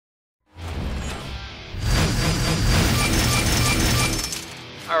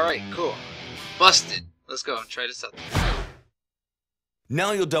Alright, cool. Busted. Let's go and try this out.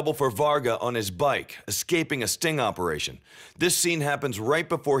 Now you'll double for Varga on his bike, escaping a sting operation. This scene happens right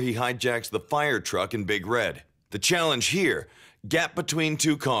before he hijacks the fire truck in Big Red. The challenge here, gap between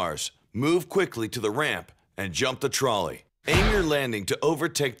two cars, move quickly to the ramp, and jump the trolley. Aim your landing to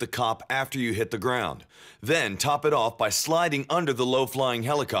overtake the cop after you hit the ground. Then top it off by sliding under the low-flying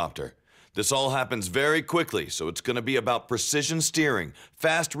helicopter. This all happens very quickly, so it's going to be about precision steering,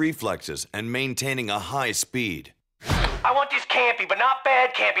 fast reflexes, and maintaining a high speed. I want this campy, but not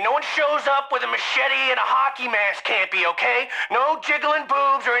bad campy. No one shows up with a machete and a hockey mask campy, okay? No jiggling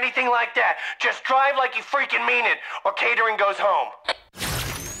boobs or anything like that. Just drive like you freaking mean it, or catering goes home.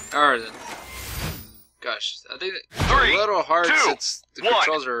 Alright then. Gosh, I think it's Three, a little hard two, since the one.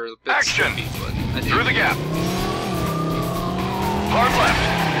 controls are a bit Action. sticky, but I think Through the gap. Hard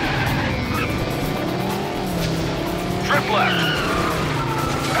left. Trip left.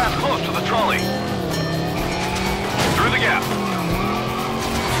 Pass close to the trolley. Through the gap.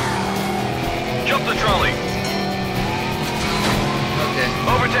 Jump the trolley. Okay.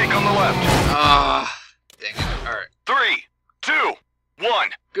 Overtake on the left. Ah, dang it. Alright. 3, 2, 1.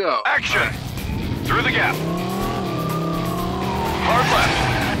 Go. Action. Alright. Through the gap. Hard left.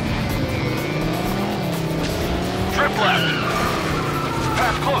 Trip left.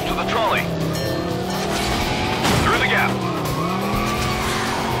 Pass close to the trolley. Through the gap.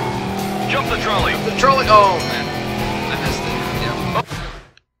 Jump the trolley. The trolley. Oh, man. I missed it.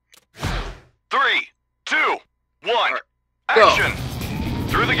 Yep. 3, 2, 1. Right. Action.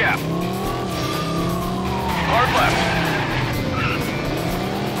 Through the gap. Hard left.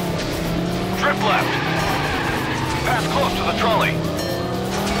 Trip left. Pass close to the trolley.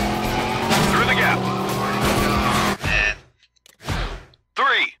 Through the gap. Man.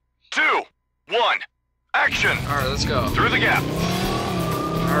 3, 2, 1. Action. Alright, let's go. Through the gap.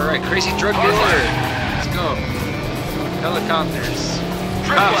 Alright, crazy drug Hard dealer. left. Let's go. Helicopters.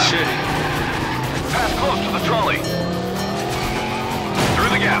 Trip Cop left. shooting. Pass close to the trolley. Through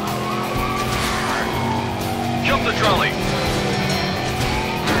the gap. Jump the trolley.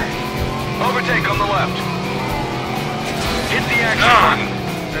 Overtake on the left. Hit the action button.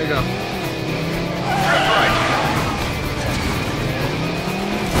 There you go. Drift right.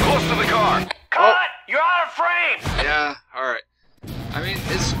 Close to the car. Cut! You're out of frame! Yeah, alright. I mean,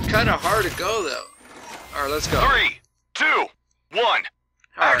 it's kind of hard to go, though. Alright, let's go. 3, 2, 1.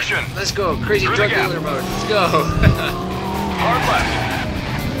 Action. Right, let's go. Crazy Through drug the gap. dealer mode. Let's go. Hard left.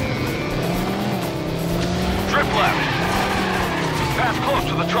 Trip left. Pass close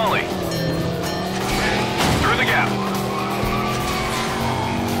to the trolley. Through the gap.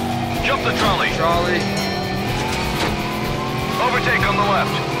 Jump the trolley. Trolley. Overtake on the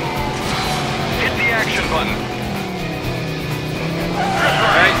left. Hit the action button. Drift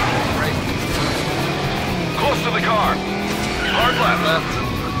right. Right. Close to the car. Hard left. Left.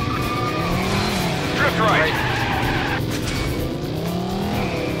 Drift right.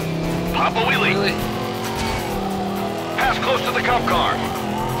 Pop a wheelie. Really? Pass close to the cop car.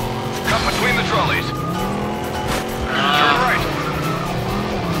 Cut between the trolleys. Turn right.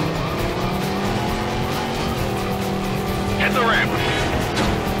 Hit the ramp.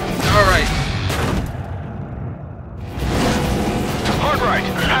 Alright. Hard right.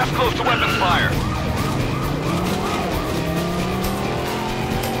 Pass close to weapons fire.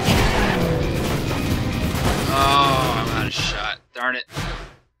 Oh, I'm out of shot. Darn it.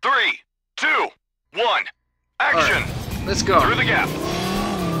 3, 2, 1. Action. Alright, let's go. Through the gap.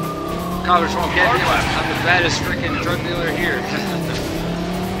 Coppers won't get Hard me. left. I'm the baddest freaking drug dealer here.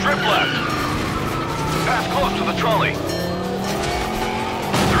 Trip left. Pass close to the trolley.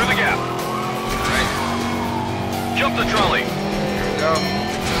 Through the gap. Right. Jump the trolley. Here we go.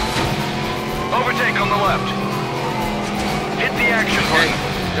 Overtake on the left. Hit the action Okay. button.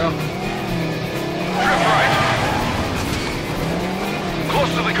 Go. Drift right. Close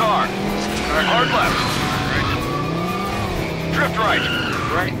to the car. Hard left. Drift right.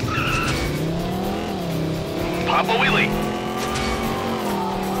 Right. Pop a wheelie.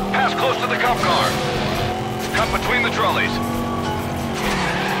 Pass close to the cop car. Cut between the trolleys.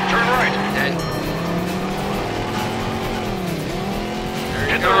 Turn right. Okay. There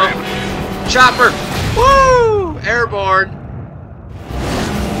you Hit the go. ramp. Chopper. Woo! Airborne.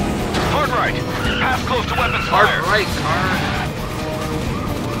 Hard right. Pass close to weapons Hard fire. right, car.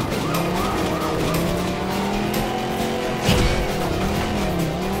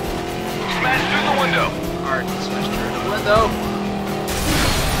 Smash through the window. Alright, smash through the window.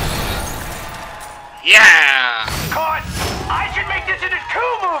 Yeah! Caught! I should make this into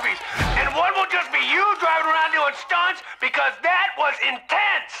 2 movies, and one will just be you driving around doing doing stunts because that was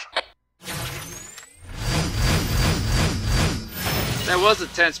intense. That was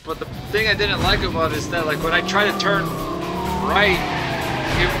intense, but the thing I didn't like about it is that, like, when I tried to turn right,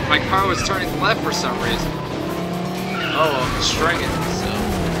 my car was turning left for some reason. Oh, well, I'm destroying it, so...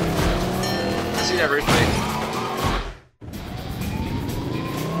 See that replay?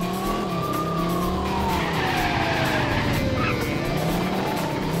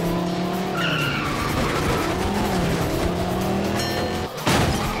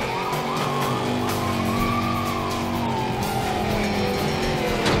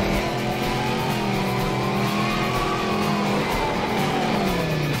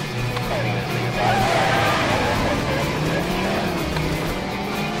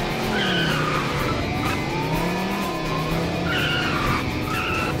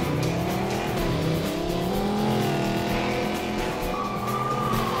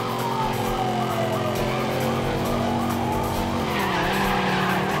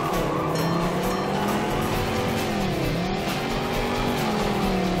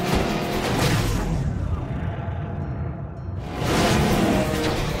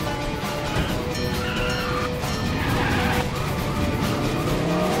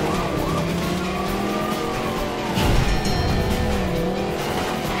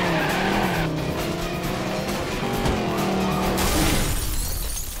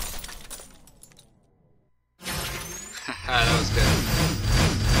 That was good.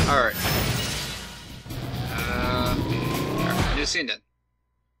 Alright. Alright, new scene then.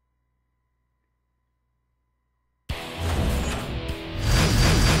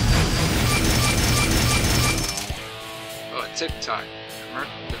 Oh, TikTok.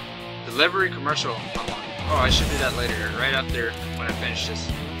 Delivery commercial. Oh, I should do that later, right after when I finish this.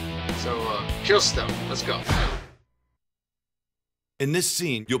 So, kill Stone. Let's go. In this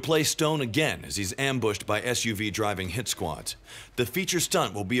scene, you'll play Stone again as he's ambushed by SUV driving hit squads. The feature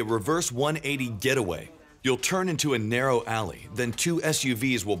stunt will be a reverse 180 getaway. You'll turn into a narrow alley, then two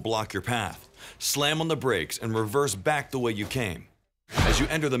SUVs will block your path. Slam on the brakes and reverse back the way you came. As you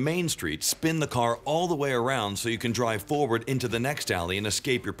enter the main street, spin the car all the way around so you can drive forward into the next alley and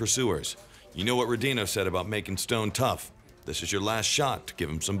escape your pursuers. You know what Rodino said about making Stone tough. This is your last shot to give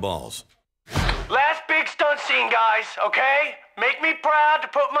him some balls. Last big stunt scene, guys, okay? Make me proud to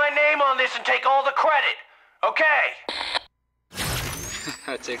put my name on this and take all the credit, okay?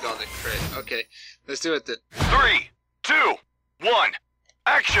 I take all the credit. Okay, let's do it then. 3, 2, 1,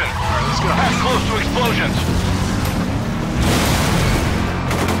 action! Alright, let's go. Pass close to explosions.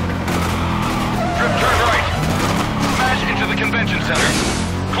 Drift turn right. Smash into the convention center.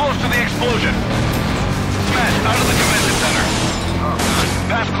 Close to the explosion. Smash out of the convention center. Oh, God.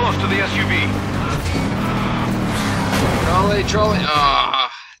 Pass close to the SUV. Trolley. Ah,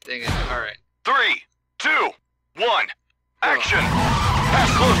 dang it. Alright. 3, 2, 1, action! Pass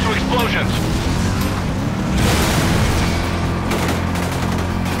close to explosions.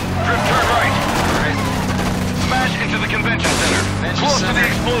 Drift turn right. Alright. Smash into the convention center. Close to the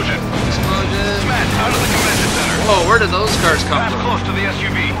explosion. Explosion. Smash out of the convention center. Whoa, where did those cars come Pass from? close to the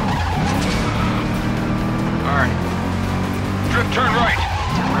SUV. Alright. Drift turn right.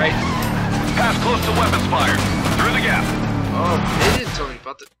 Right. Pass close to weapons fire. Through the gap. Oh, they didn't tell me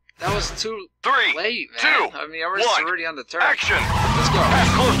about that. That was too 3, late, man. 2, I mean, I was 1, already on the turn. action! Let's go. Pass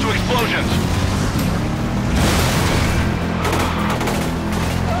close to explosions.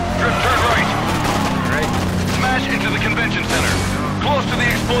 Drift turn right. Alright. Smash into the convention center. Close to the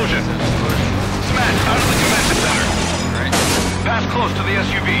explosion. Smash out of the convention center. Alright. Pass close to the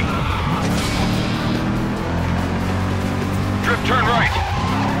SUV. Drift turn right.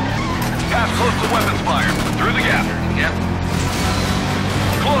 Pass close to weapons fire. Through the gap. Yep.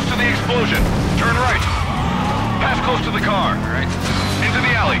 Close to the explosion. Turn right. Pass close to the car. Alright. Into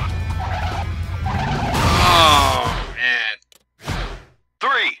the alley. Oh, man.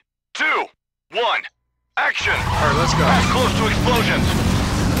 3, 2, 1, action! Alright, let's go. Pass close to explosions.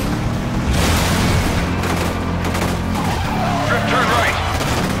 Drift turn right.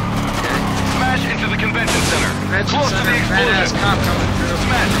 Okay. Smash into the convention center. Convention Close to the center, badass explosion. cop coming through.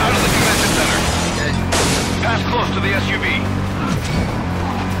 Smash out of the convention center. Okay. Pass close to the SUV.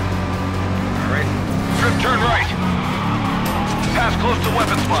 Alright. Drift turn right. Pass close to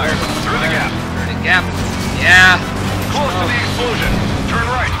weapons fire. Through the gap. Through the gap. Yeah. Close to the explosion. Turn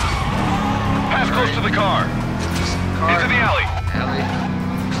right. Pass close to the car. Car. Into the alley. Alley.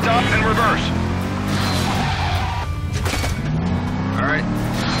 Stop and reverse. Alright.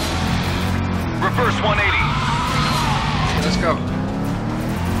 Reverse 180. Okay, let's go.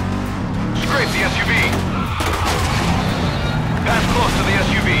 Scrape the SUV. Pass close to the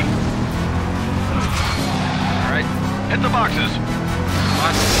SUV. Hit the boxes.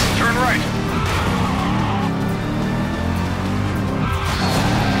 Boxes. Turn right.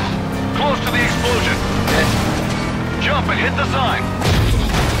 Close to the explosion. Okay. Jump and hit the sign.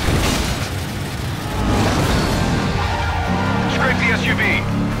 Scrape the SUV.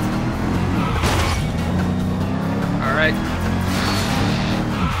 All right.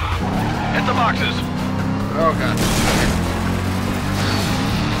 Hit the boxes. Oh god.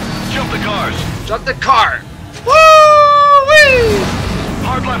 Jump the cars. Jump the car. Woo-wee!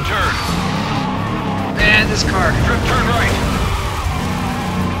 Hard left turn. Man, this car. Drift turn right.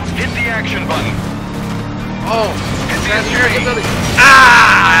 Hit the action button. Oh, Hit the that's American SUV. building.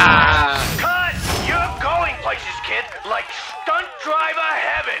 Ah! Cut! You're going places, kid, like stunt driver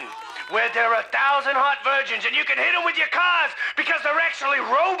heaven, where there are 1,000 hot virgins and you can hit them with your cars because they're actually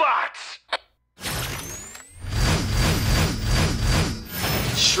robots.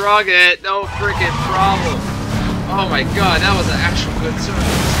 Shrug it, no freaking problem. Oh my god, that was an actual good turn.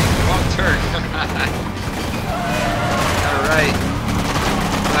 Wrong turn. Alright.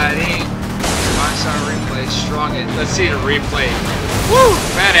 Buddy. 5-star replay, strong it. Let's see the replay. Woo!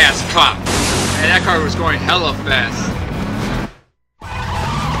 Badass cop. Man, that car was going hella fast.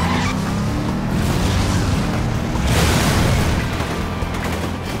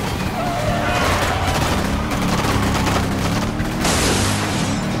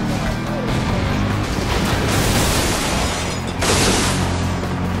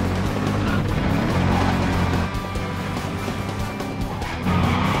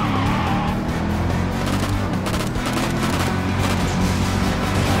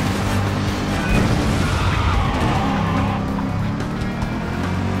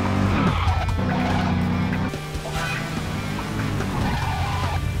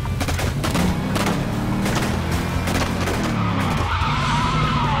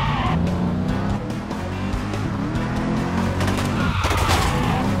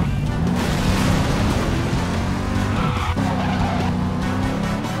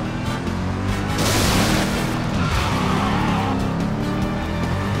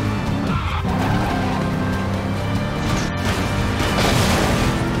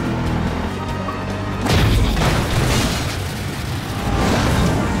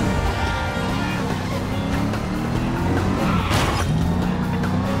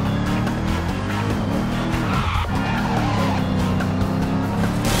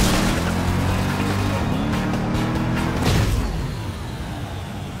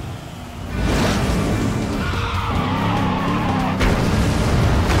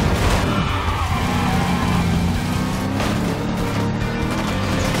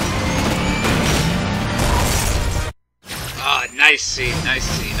 Nice scene, nice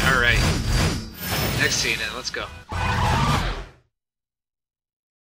scene. Alright. Next scene then, let's go.